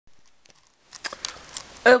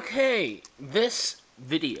Okay, this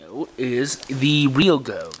video is the real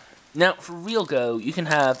go. Now, for real go, you can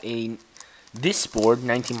have this board,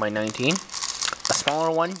 19 by 19, a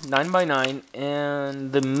smaller one, 9 by 9,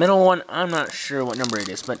 and the middle one, I'm not sure what number it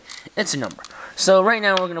is, but it's a number. So right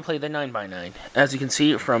now, we're going to play the 9 by 9. As you can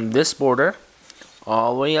see, from this border,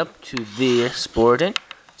 all the way up to this border,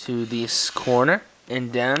 to this corner,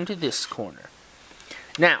 and down to this corner.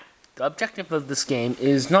 Now, the objective of this game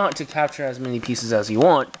is not to capture as many pieces as you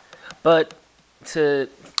want, but to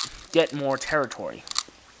get more territory.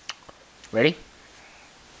 Ready?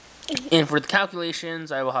 And for the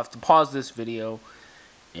calculations, I will have to pause this video,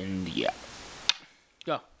 and yeah.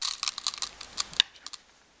 Go.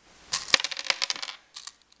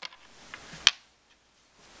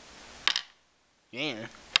 Yeah.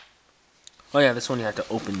 Oh yeah, this one you have to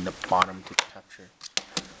open the bottom to capture.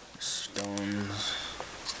 Stones.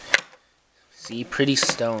 See, pretty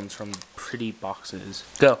stones from pretty boxes.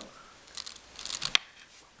 Go.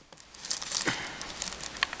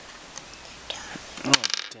 Oh,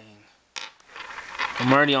 dang.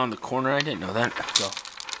 I'm already on the corner. I didn't know that. Go.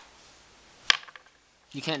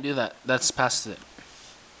 You can't do that. That's past it.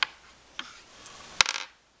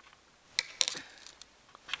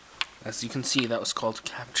 As you can see, that was called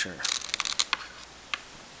capture.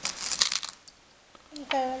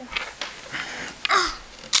 Good.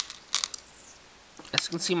 As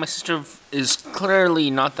you can see, my sister is clearly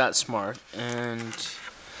not that smart, and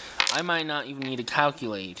I might not even need to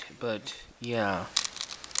calculate, but yeah.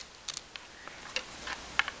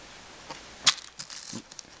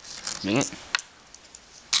 Dang it.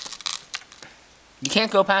 You can't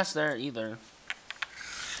go past there either.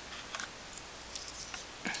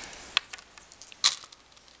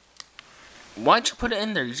 Why'd you put it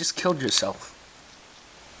in there? You just killed yourself.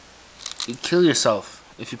 You kill yourself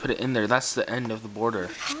if you put it in there. That's the end of the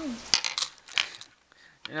border.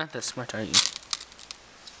 You're not that smart, are you?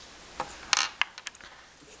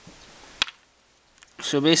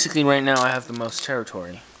 So basically right now I have the most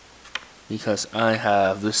territory. Because I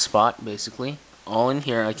have this spot, basically. All in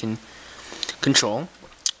here I can control.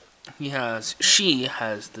 She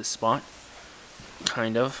has this spot.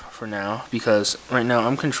 Kind of, for now. Because right now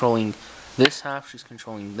I'm controlling this half, she's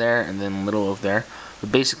controlling there, and then a little of there.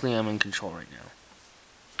 But basically I'm in control right now.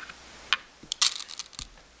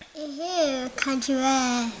 Here, country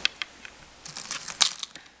red.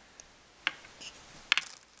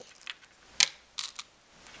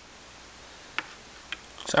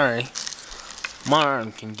 Sorry. My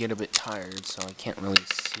arm can get a bit tired, so I can't really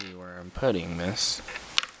see where I'm putting this.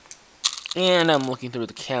 And I'm looking through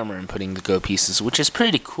the camera and putting the go pieces, which is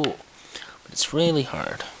pretty cool. But it's really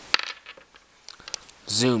hard.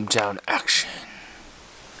 Zoom down action.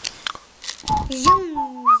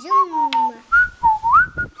 Zoom, zoom.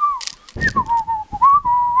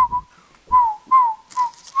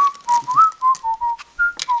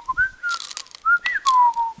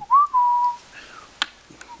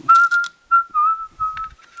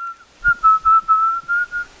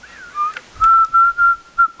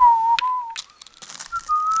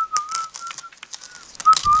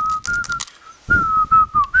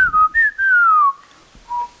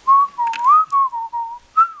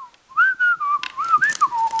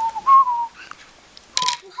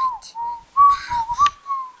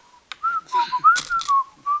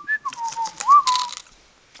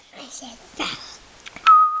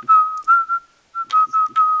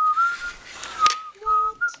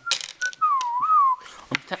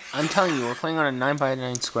 I'm telling you, we're playing on a 9 by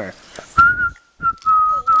 9 square.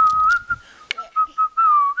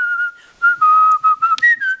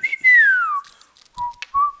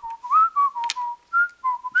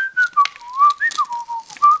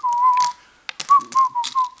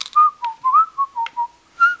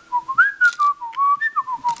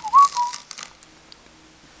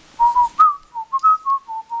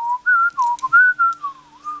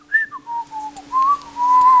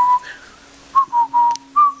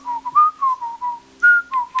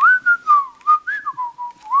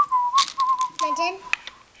 My turn?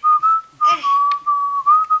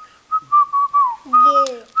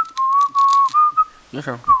 You. Your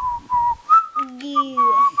turn. You.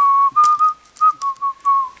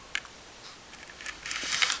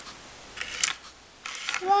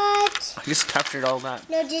 What? I just captured all that.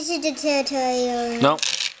 No, this is the territory. No.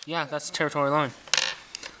 Yeah, that's the territory line.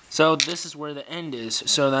 So this is where the end is.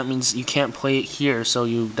 So that means you can't play it here, so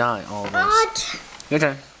you die all this. What? Your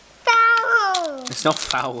turn. Foul. There's no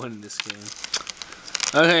foul in this game.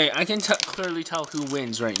 Okay, I can clearly tell who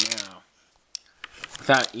wins right now.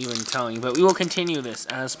 Without even telling, but we will continue this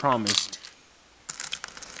as promised.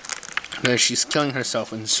 Because she's killing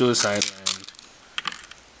herself in suicide land.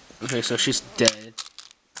 Okay, so she's dead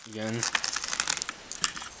again.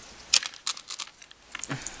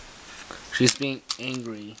 She's being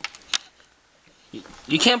angry.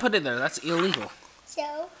 You can't put it there. That's illegal.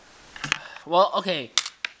 So? Well, okay.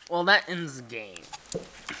 Well, that ends the game.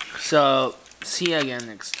 So, see you again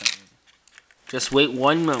next time. Just wait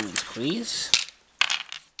 1 moment, please.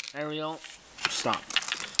 Ariel, stop.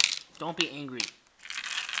 Don't be angry.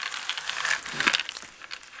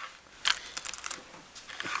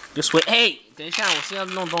 Just wait. Hey, 等一下，我是要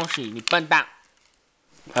弄东西，你笨蛋！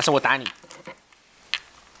还是我打你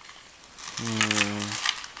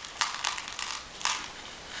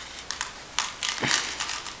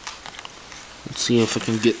？Let's see if I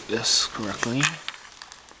can get this correctly.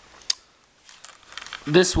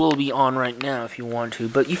 This will be on right now if you want to,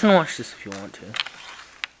 but you can watch this if you want to.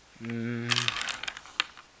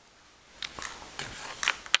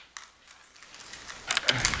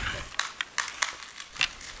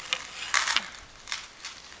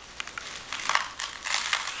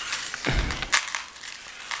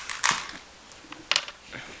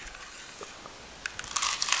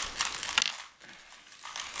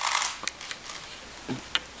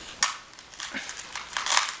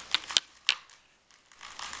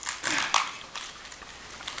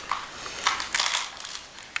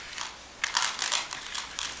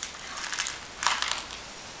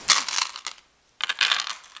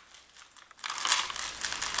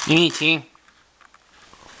 你听，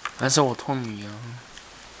还是我痛你啊？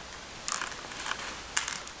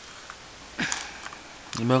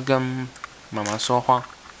有没有跟妈妈说话？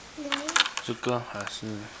这个还是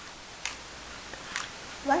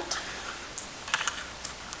What?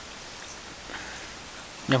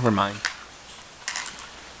 Never mind.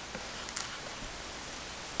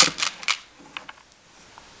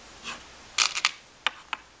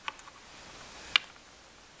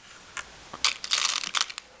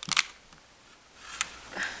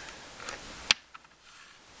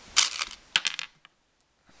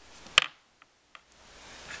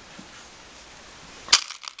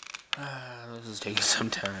 This is taking some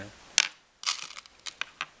time.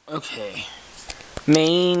 Okay.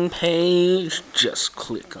 Main page. Just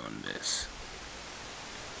click on this.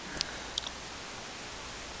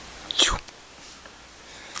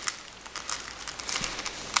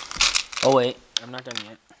 Oh wait, I'm not done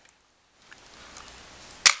yet.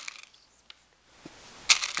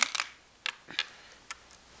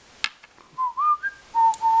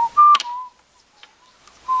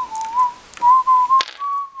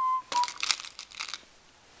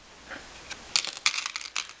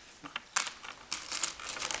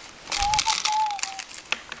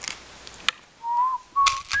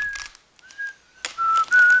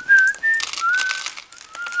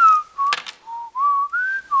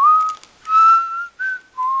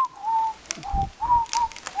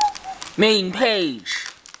 Main page.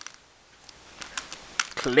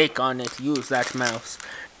 Click on it. Use that mouse.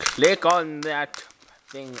 Click on that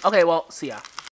thing. Okay, well, see ya.